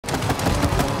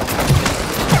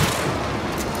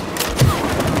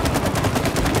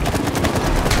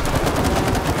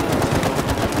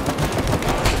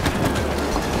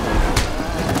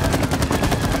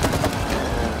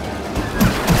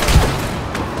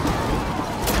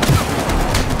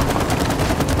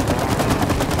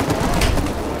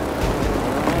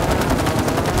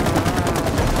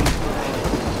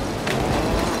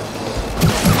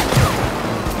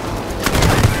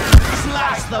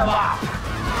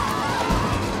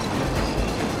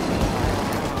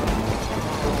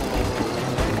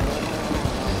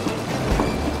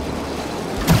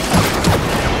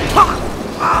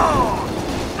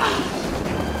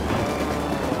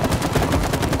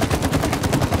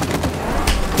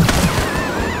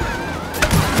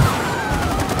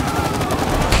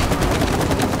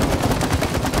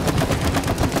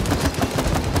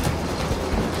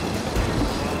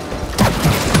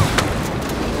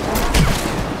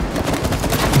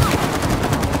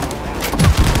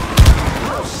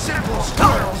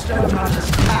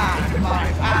understand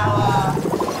my power.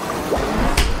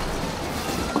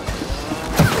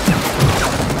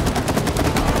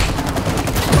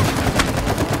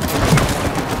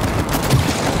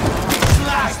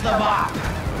 Slash them up.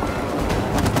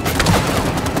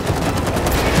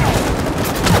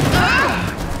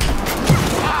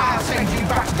 I'll send you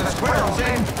back to the squirrels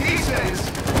in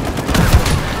pieces.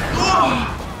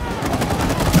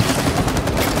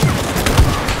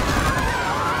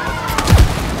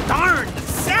 Darn, the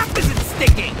sap isn't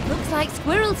sticking. Looks like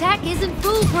squirrel tack isn't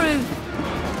foolproof.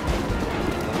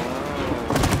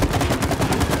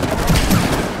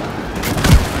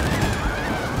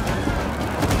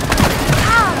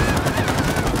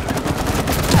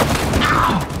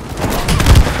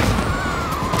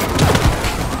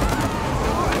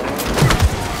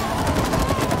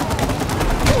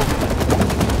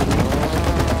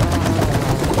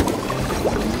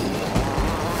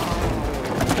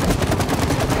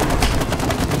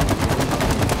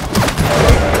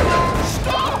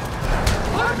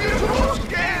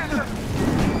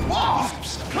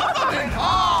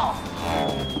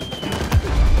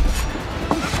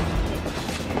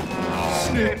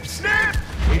 Snip, snip!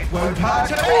 It won't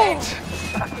hurt a bit!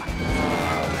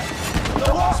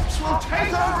 The wasps will take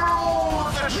over all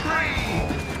of the tree!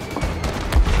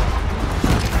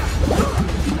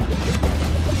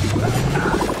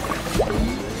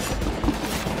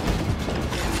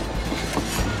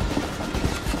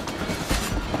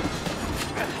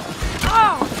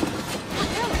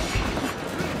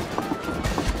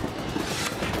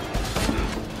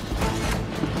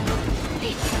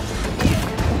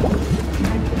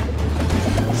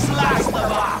 Slash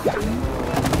them up!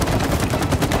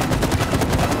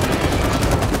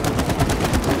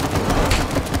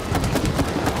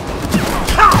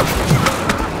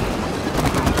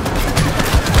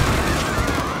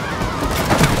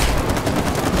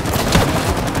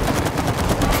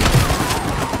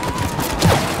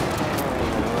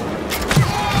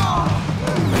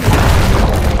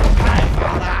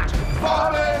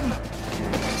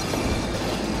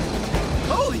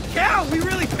 Holy cow, we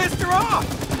really pissed her off.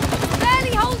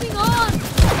 Barely holding on.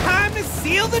 Time to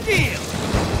seal the deal.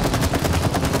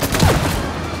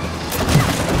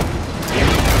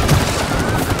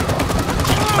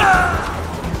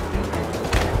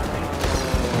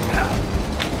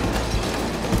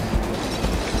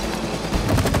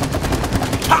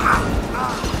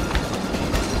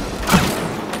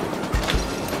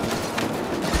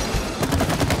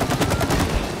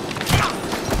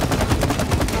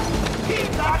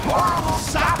 Keep that horrible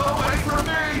sap away from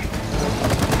me!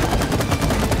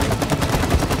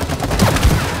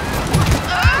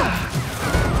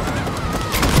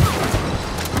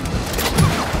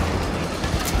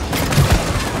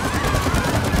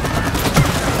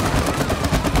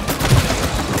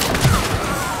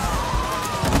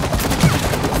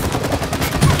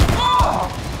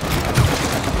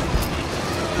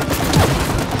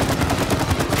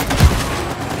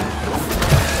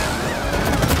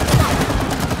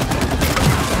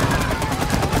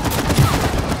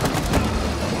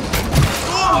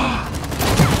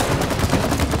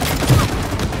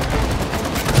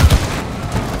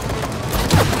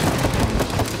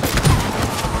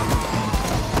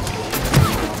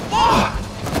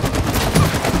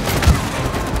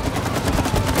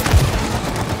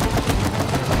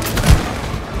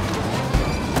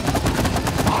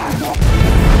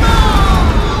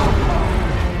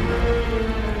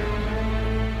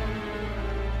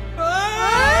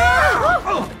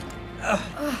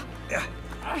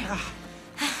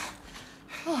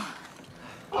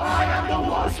 I am the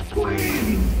Wasp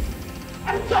Queen,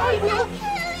 and I will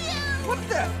kill you! What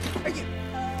the? Are you...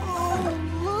 Oh,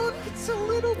 look, it's a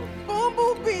little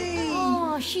bumblebee.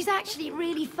 Oh, she's actually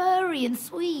really furry and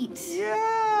sweet.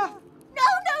 Yeah. No,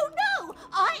 no, no!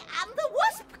 I am the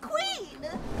Wasp Queen!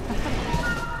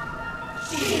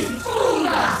 She fooled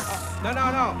us! No,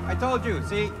 no, no. I told you.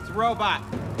 See? It's a robot.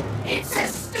 It's a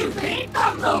stupid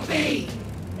bumblebee!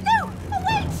 No!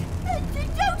 Wait!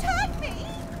 Don't hurt me!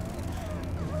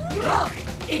 Look,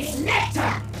 it's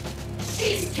Nectar!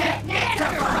 She's kept nectar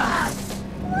for us!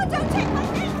 Oh, don't take my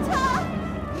nectar!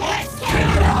 Let's kill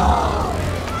them all!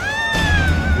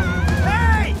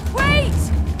 Hey! Wait!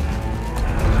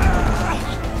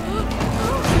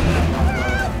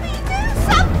 Help me do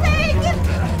something!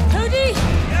 Cody,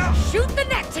 Yeah. shoot the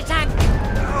nectar tank.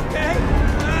 Okay.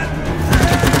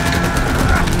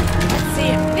 Let's see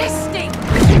if this stinks.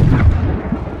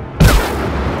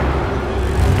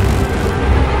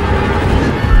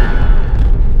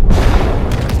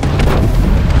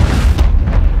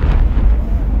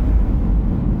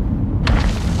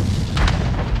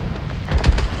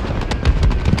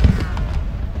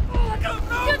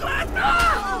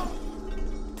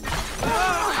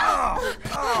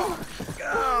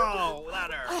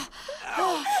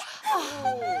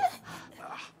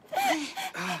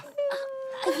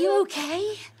 you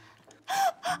okay?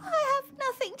 I have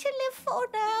nothing to live for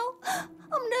now.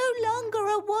 I'm no longer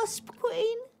a wasp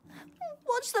queen.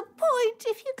 What's the point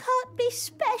if you can't be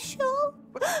special?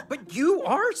 But you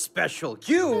are special.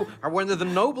 You are one of the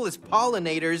noblest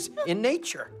pollinators in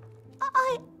nature.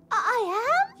 I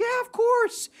am? Yeah, of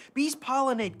course. Bees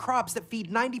pollinate crops that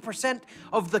feed 90%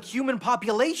 of the human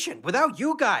population. Without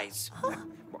you guys, well,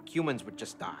 humans would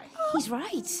just die. He's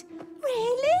right.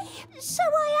 Really? So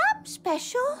I am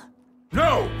special?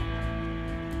 No!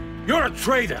 You're a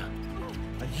traitor!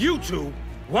 And you two,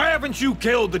 why haven't you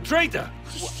killed the traitor?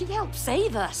 She helped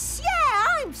save us.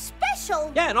 Yeah, I'm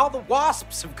special. Yeah, and all the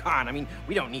wasps have gone. I mean,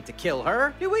 we don't need to kill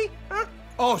her, do we? Huh?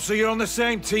 Oh, so you're on the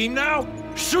same team now?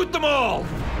 Shoot them all!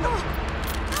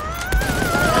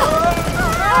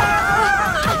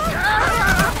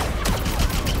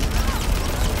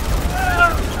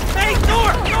 Hey,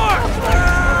 Thor!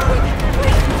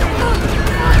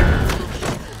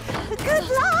 Good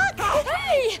luck.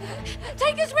 Hey!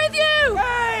 Take us with you!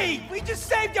 Hey! We just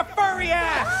saved your furry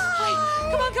ass!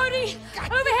 Come on, Cody!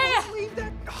 Over here! Leave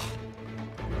that.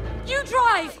 You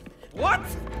drive! What?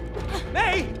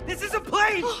 May, this is a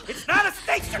plane! It's not a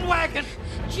station wagon!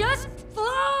 Just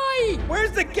fly!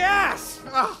 Where's the gas?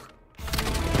 Ugh.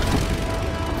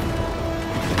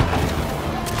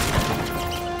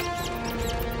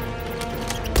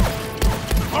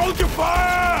 Hold your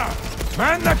fire!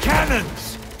 Man the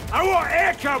cannons! I want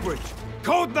air coverage!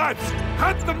 Code nuts!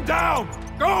 Hunt them down!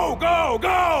 Go, go,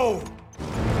 go!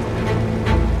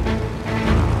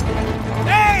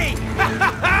 Hey!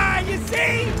 You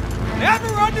see?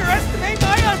 Never underestimate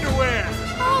my underwear!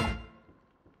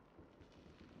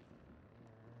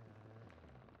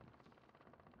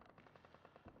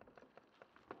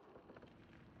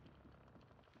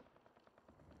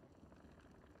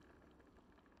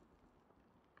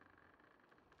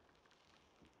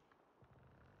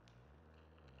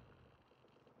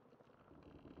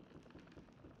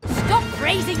 Stop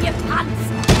raising your pants!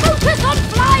 Focus on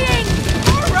flying!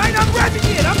 All right, I'm revving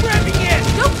it!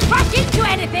 Don't crash into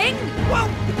anything! Well,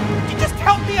 you just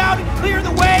help me out and clear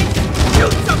the way?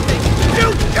 Shoot something!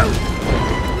 Shoot!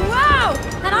 Wow!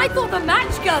 And I thought the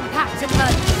match gun packed a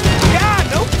punch! Yeah,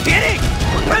 no kidding!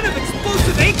 What kind of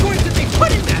explosive acorns did they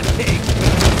put in that thing?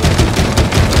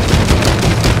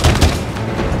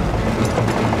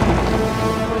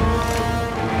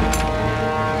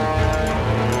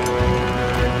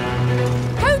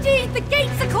 Cody, the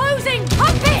gates are closing!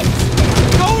 Pump it!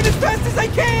 Going as fast as I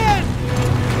can!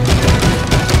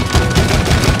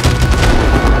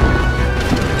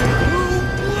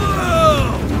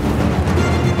 Whoa!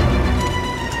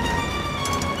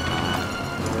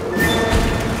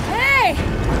 Hey!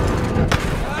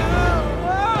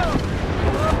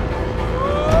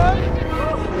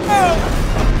 Oh,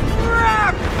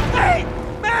 crap! Hey!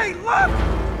 May, look!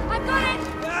 I've got it!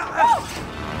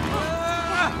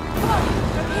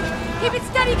 Keep it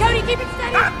steady, Cody, keep it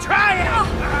steady! I'm trying!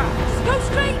 Just go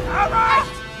straight! All right!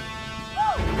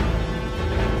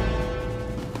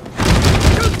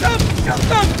 Shoot them! Just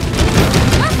go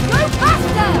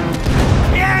faster!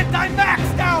 And I'm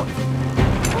maxed out!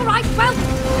 All right, well,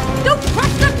 don't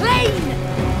crush the plane!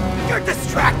 You're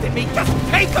distracting me! Just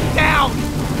take them down!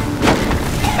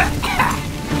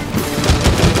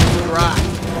 Right.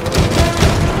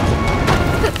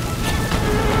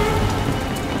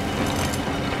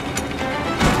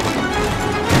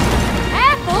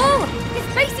 Careful!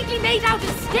 It's basically made out of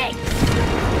sticks!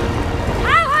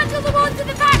 I'll handle the ones at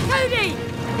the back, Cody!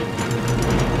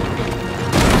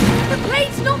 The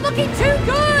plane's not looking too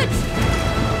good!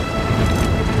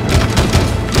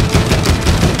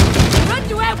 Run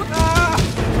to where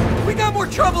We got more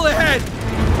trouble ahead!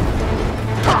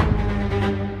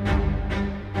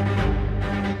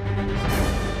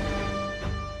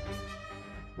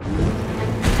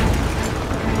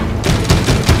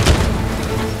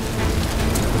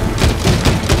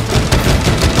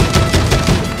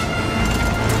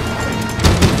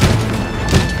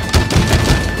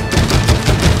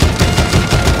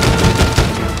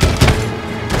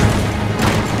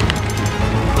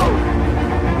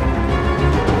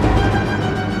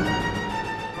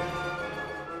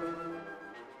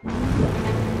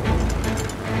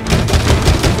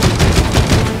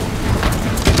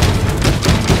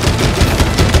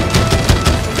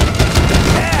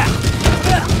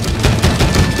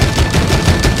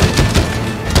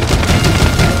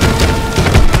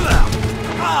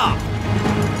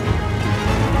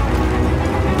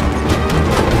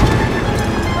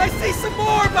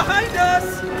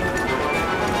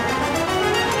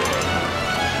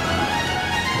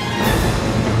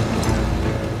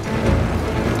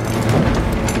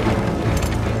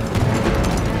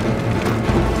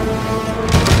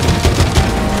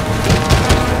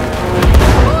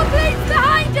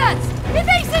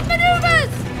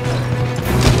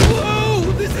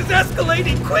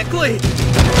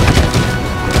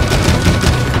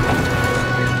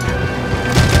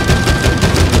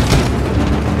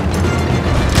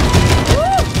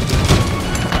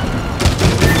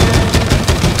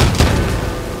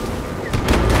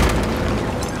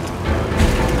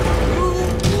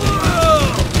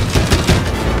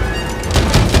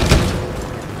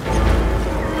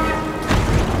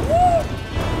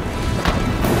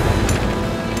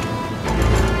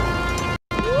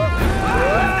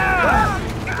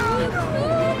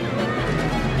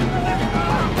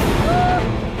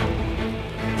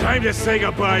 Time to say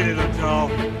goodbye, little doll.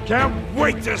 Can't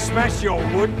wait to smash your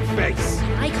wooden face.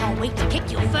 I can't wait to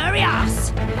kick your furry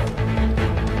ass.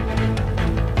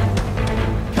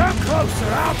 Come closer,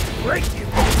 I'll break you.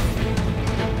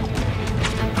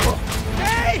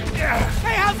 Hey!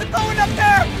 Hey, how's it going up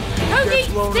there?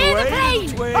 Cody, Blown steer the away, plane.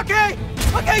 little twig.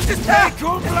 Okay, just Take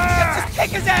 'em, lad. just kick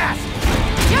his ass.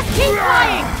 Just keep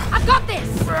flying. I've got this.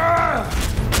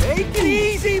 Take it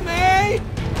easy, May.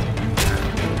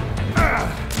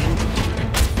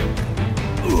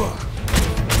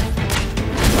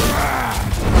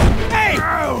 Hey,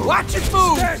 watch his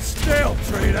move. Stand still,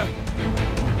 traitor.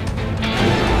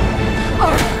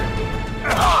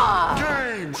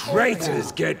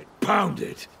 Traitors get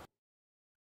pounded.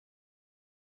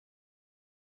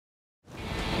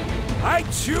 I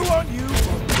chew on you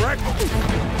for breakfast.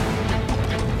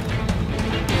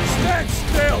 Stand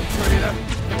still, traitor.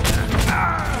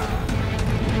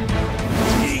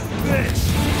 Eat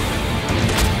this.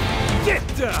 Get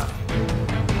down.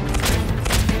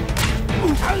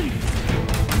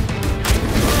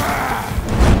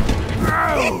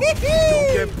 Don't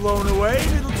get blown away,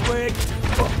 little twig.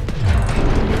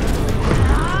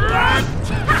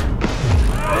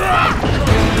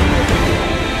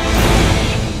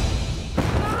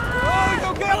 Oh,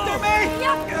 don't get up there, May.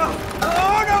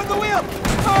 Oh, no, the wheel.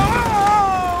 Oh,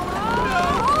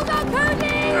 Hold on,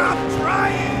 Cody. I'm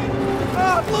trying.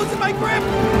 Oh, I'm losing my grip.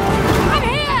 I'm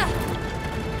here.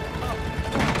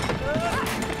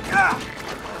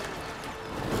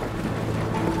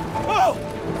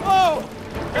 Oh,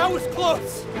 that was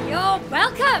close. You're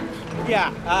welcome.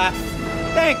 Yeah,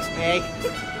 thanks, May.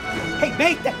 Hey,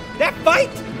 May, that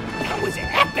fight, that was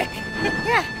epic.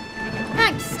 Yeah.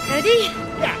 Thanks, Cody.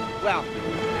 Yeah, well,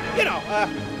 you know,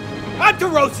 on to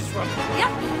Rose's room. Yep.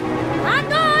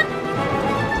 Hang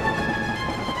on.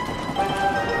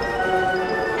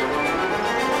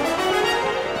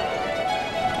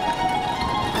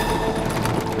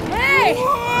 Hey!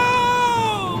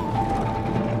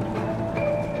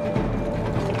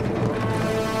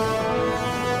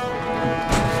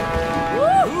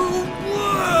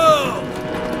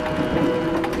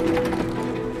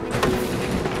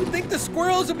 You think the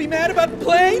squirrels will be mad about the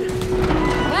plane?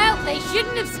 Well, they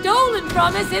shouldn't have stolen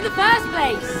from us in the first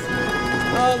place.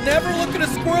 I'll never look at a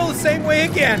squirrel the same way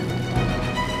again.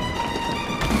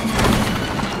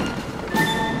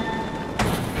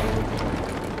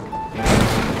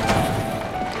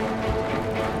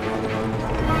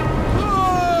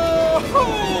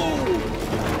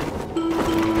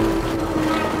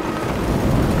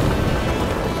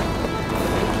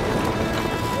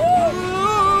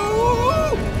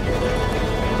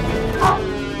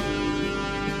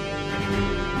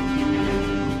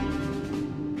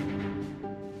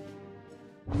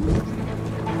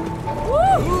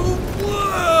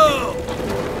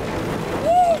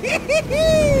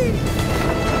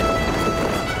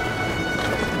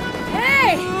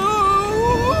 Hey!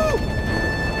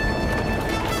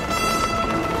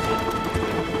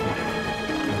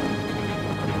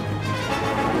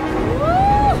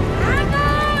 Hang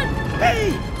on!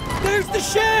 Hey, there's the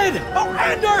shed! Oh,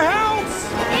 and our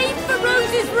house! Aim for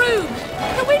Rose's room.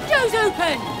 The window's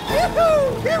open.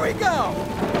 Yoo-hoo! Here we go!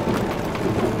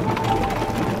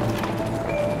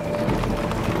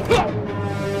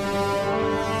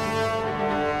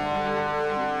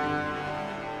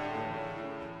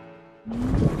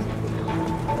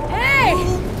 Hey!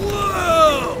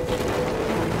 Whoa!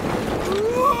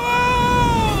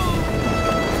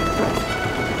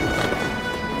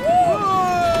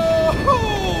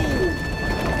 Whoa!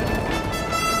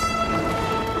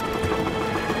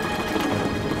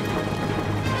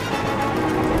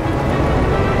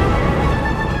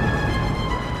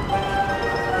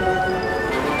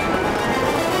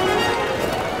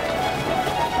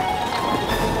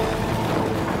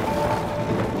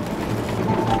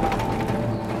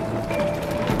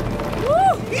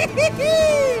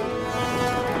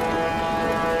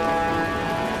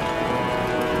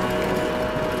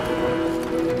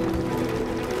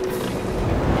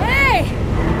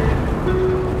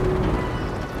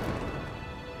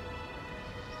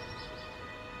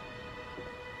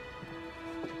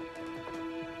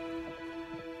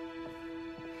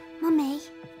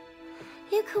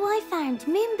 look who I found,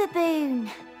 Moon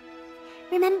Baboon.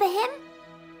 Remember him?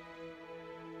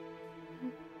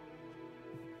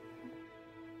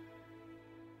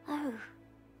 Oh.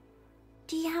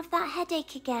 Do you have that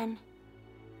headache again?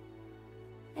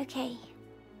 Okay.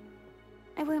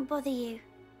 I won't bother you.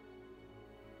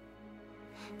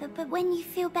 But when you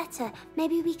feel better,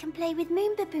 maybe we can play with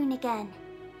Moon Baboon again.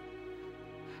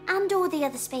 And all the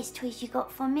other space toys you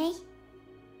got for me.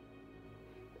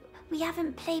 We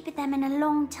haven't played with them in a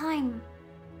long time.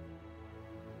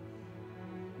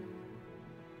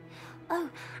 Oh,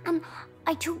 and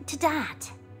I talked to Dad.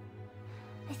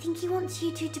 I think he wants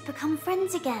you two to become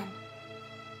friends again.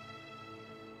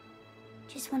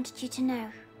 Just wanted you to know.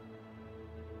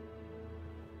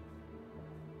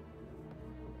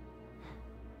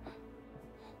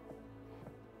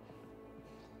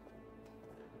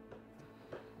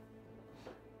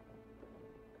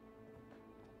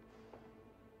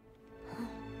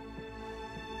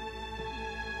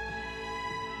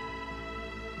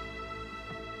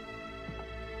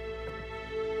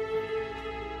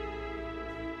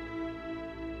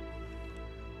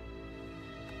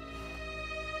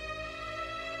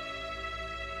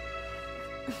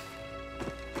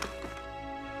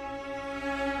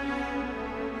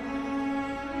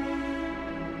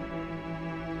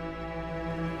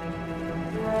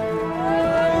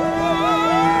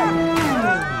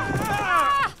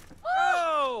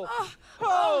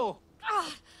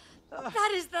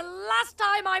 That is the last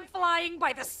time I'm flying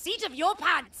by the seat of your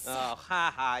pants. Oh,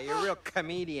 haha, you're a real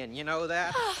comedian, you know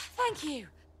that? Thank you.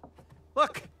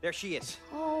 Look, there she is.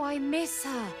 Oh, I miss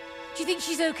her. Do you think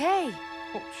she's okay?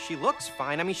 Oh, she looks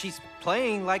fine. I mean, she's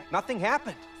playing like nothing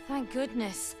happened. Thank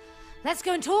goodness. Let's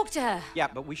go and talk to her. Yeah,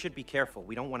 but we should be careful.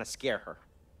 We don't want to scare her.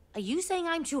 Are you saying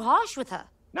I'm too harsh with her?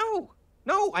 No,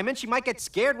 I meant she might get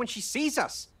scared when she sees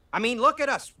us. I mean, look at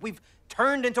us. We've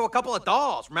turned into a couple of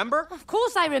dolls, remember? Of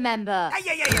course I remember.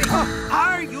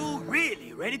 Are you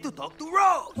really ready to talk to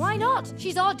Rose? Why not?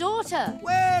 She's our daughter.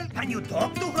 Well, can you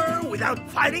talk to her without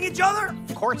fighting each other?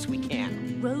 Of course we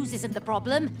can. Rose isn't the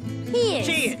problem. He is.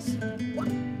 She is. What?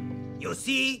 You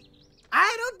see,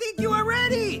 I don't think you are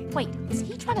ready. Wait, is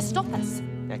he trying to stop us?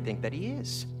 I think that he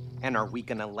is. And are we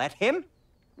gonna let him?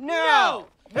 No!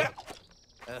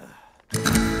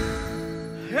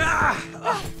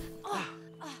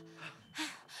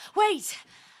 Wait.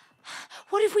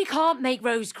 What if we can't make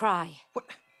Rose cry? What?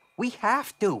 We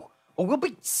have to, or we'll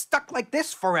be stuck like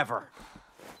this forever.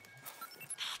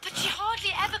 But she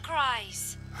hardly ever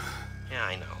cries. Yeah,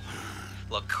 I know.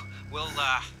 Look,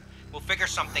 we'll figure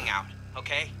something out,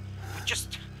 okay?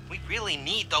 We really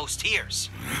need those tears.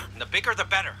 And the bigger, the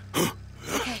better.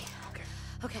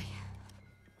 Okay.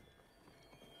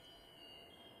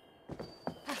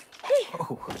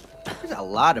 Oh, there's a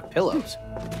lot of pillows.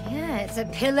 Yeah, it's a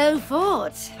pillow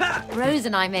fort. Rose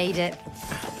and I made it.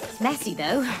 It's messy,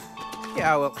 though.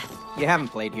 Yeah, well, you haven't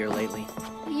played here lately.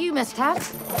 You must have.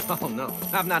 Oh, no,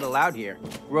 I'm not allowed here.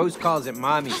 Rose calls it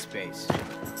mommy space.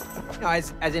 No,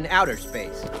 as in outer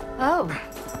space. Oh,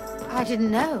 I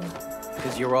didn't know.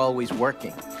 Because you're always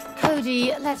working.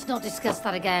 Cody, let's not discuss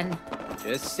that again.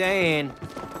 Just saying.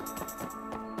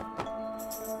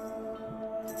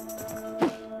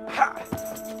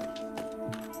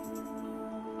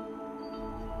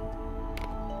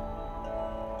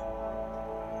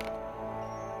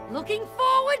 Looking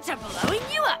forward to blowing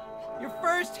you up. Your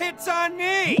first hit's on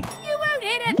me! You won't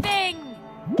hit a thing!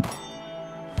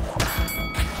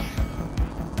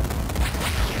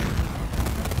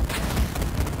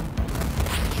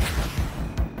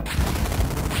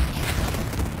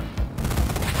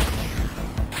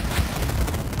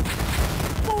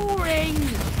 Boring!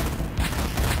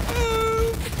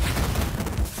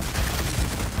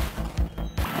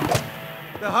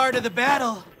 The harder the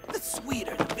battle, the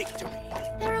sweeter the victory.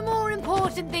 There are more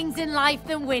important things in life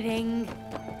than winning.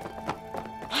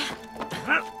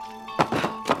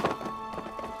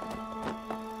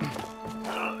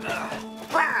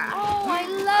 Oh, I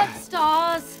love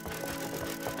stars.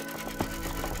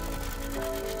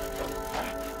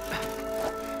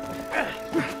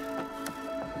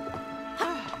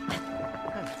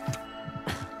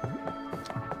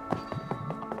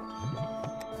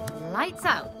 Lights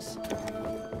out.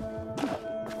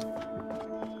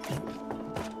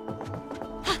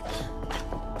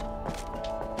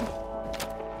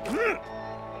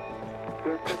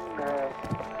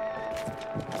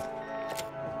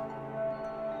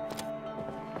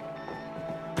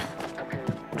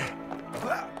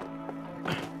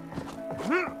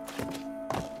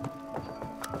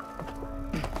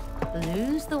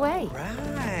 Lose the way.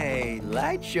 Right,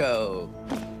 light show.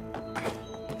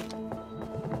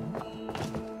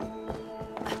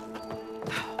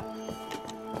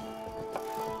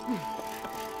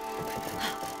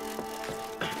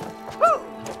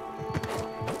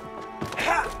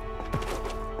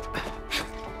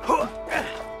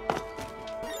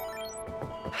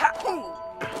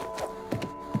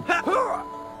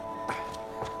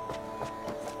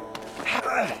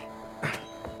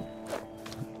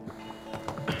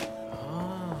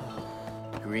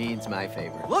 Green's my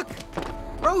favorite. Look!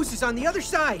 Rose is on the other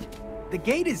side. The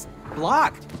gate is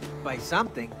blocked by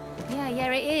something. Yeah,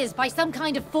 it is. By some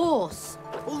kind of force.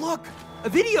 Oh, look! A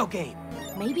video game!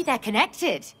 Maybe they're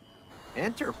connected.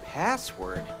 Enter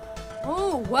password.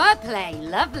 Oh, wordplay.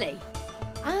 Lovely.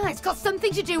 Ah, it's got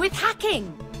something to do with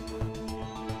hacking.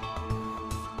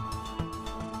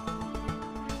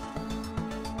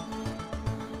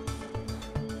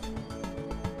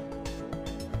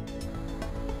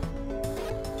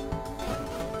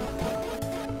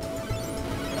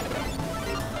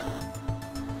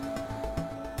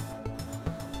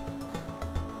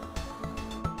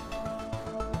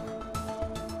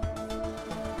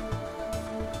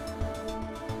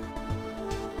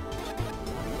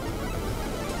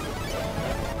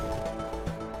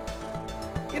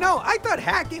 You know, I thought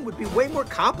hacking would be way more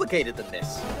complicated than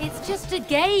this. It's just a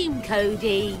game,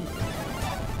 Cody.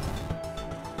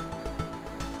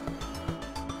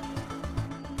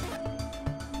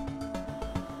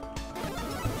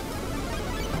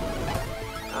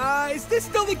 Is this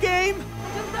still the game?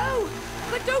 I don't know,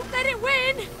 but don't let it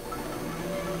win.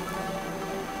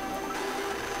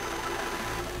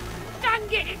 Dang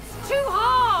it, it's too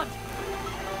hard.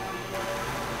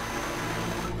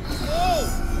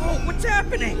 Whoa, what's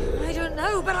happening? I don't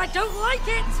know, but I don't like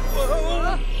it.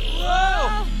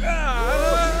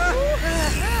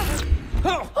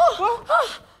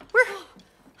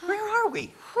 Where are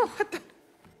we? What the?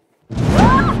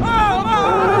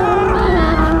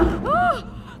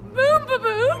 Boom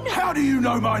Baboon! How do you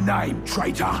know my name,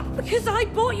 traitor? Because I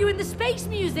bought you in the Space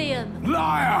Museum.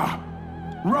 Liar!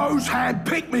 Rose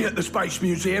handpicked me at the Space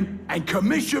Museum and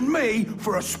commissioned me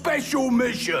for a special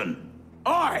mission.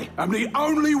 I am the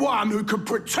only one who can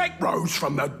protect Rose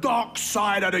from the dark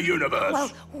side of the universe.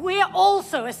 Well, we're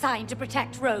also assigned to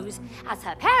protect Rose. As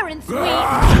her parents, we...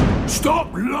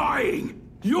 Stop lying!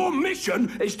 Your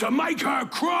mission is to make her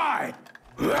cry!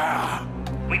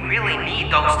 We really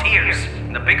need those tears.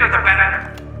 The bigger the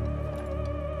better.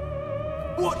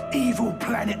 What evil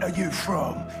planet are you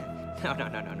from? No.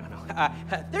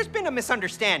 There's been a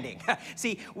misunderstanding.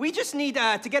 See, we just need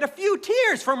to get a few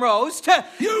tears from Rose to...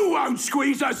 You won't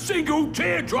squeeze a single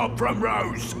teardrop from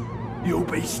Rose! You'll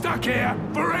be stuck here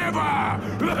forever!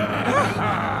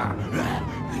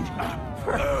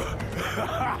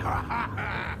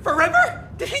 Forever?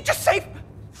 Did he just say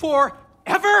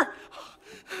forever?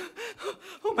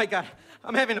 Oh my God,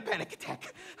 I'm having a panic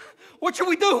attack. What should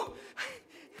we do?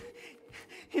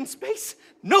 In space,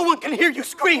 no one can hear you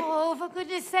scream. Oh, for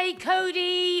goodness sake,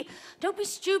 Cody. Don't be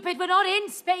stupid, we're not in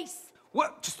space.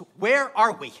 What? Just where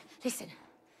are we? Listen,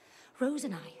 Rose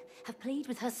and I have played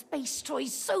with her space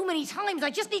toys so many times, I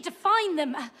just need to find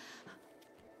them.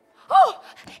 Oh,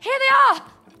 here they are!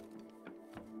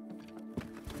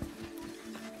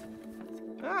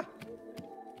 Ah.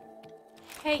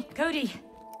 Hey, Cody,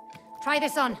 try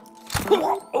this on.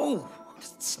 Oh,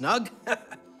 snug.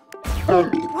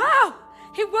 Wow,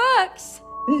 it works!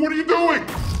 What are you doing?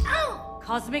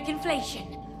 Cosmic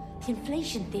inflation. The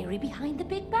inflation theory behind the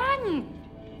Big Bang.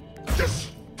 Just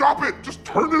stop it! Just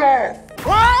turn it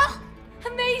off!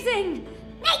 Amazing!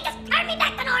 Nate, just turn me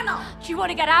back to normal! Do you want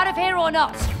to get out of here or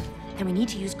not? Then we need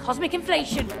to use cosmic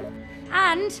inflation.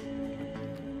 And...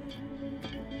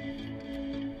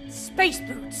 space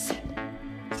boots.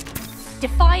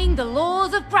 Defying the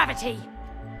laws of gravity.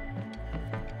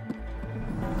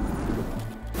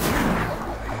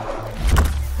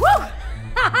 Woo!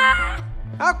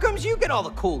 How comes you get all the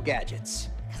cool gadgets?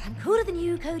 Because I'm cooler than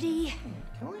you, Cody.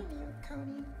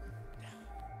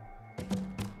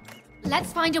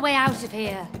 Let's find a way out of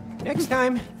here. Next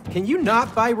time, can you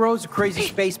not buy Rose a crazy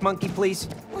space monkey, please?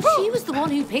 Well, she was the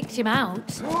one who picked him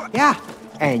out. Yeah,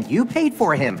 and you paid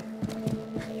for him.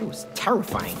 It was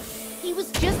terrifying. He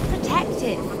was just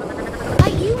protective.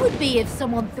 Like you would be if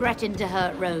someone threatened to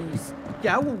hurt Rose.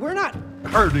 Yeah, well, we're not...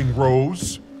 hurting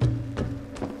Rose.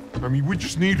 I mean, we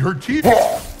just need her teeth.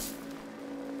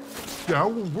 Yeah,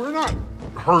 well, we're not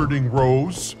hurting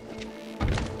Rose.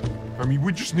 I mean,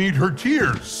 we just need her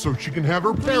tears so she can have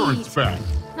her parents back.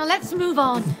 Now let's move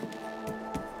on.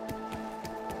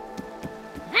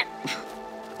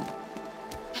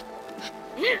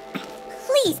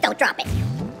 Please don't drop it.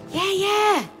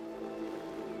 Yeah.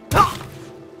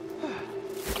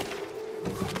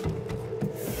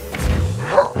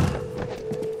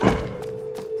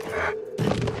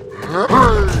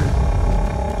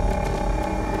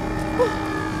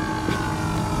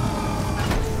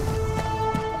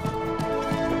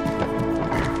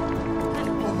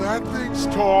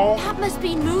 this tall? That must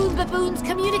be Moon Baboon's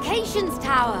communications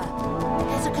tower.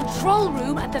 There's a control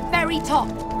room at the very top.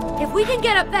 If we can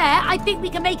get up there, I think we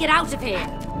can make it out of here.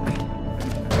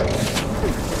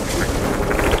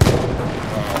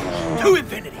 To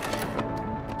infinity.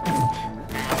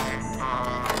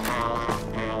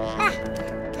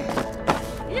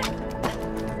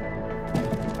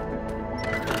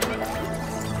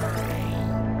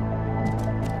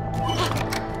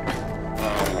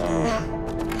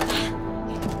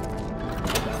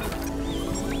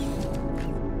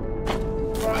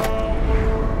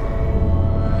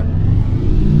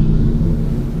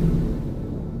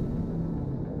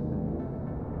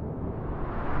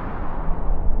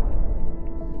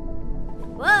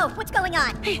 What's going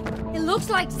on? It looks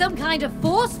like some kind of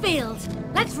force field.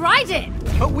 Let's ride it.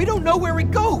 But we don't know where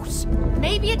it goes.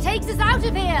 Maybe it takes us out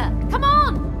of here. Come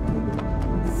on.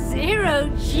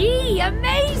 0G,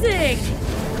 amazing.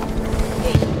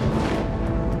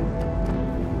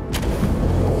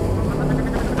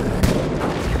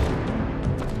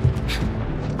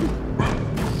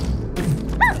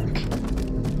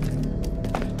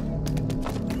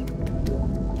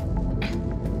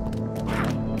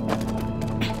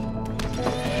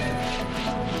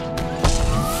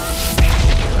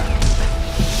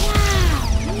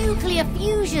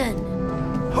 Fusion.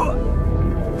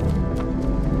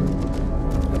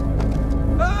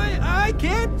 I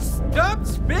can't stop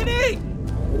spinning.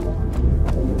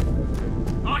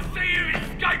 I see you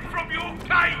escape from your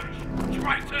cage,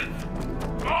 traitors.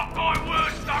 Mark my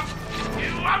words, son.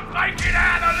 You won't make it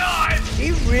out alive.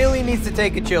 He really needs to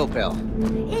take a chill pill.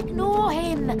 Ignore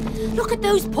him. Look at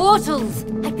those portals.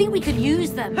 I think we could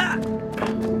use them. Ha!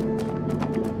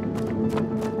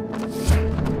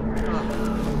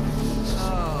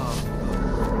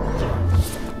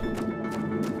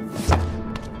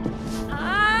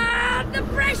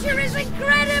 Is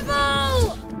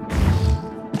incredible!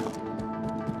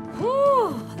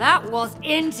 Whew, that was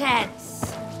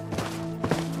intense.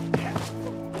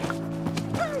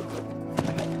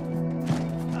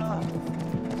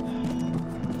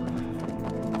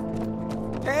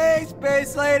 Hey,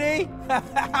 Space Lady!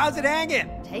 How's it hanging?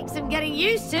 Takes some getting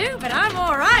used to, but I'm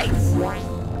all right.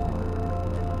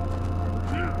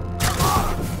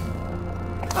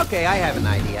 Okay, I have an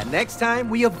idea. Next time,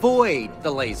 we avoid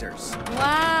the lasers.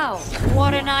 Wow,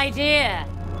 what an idea.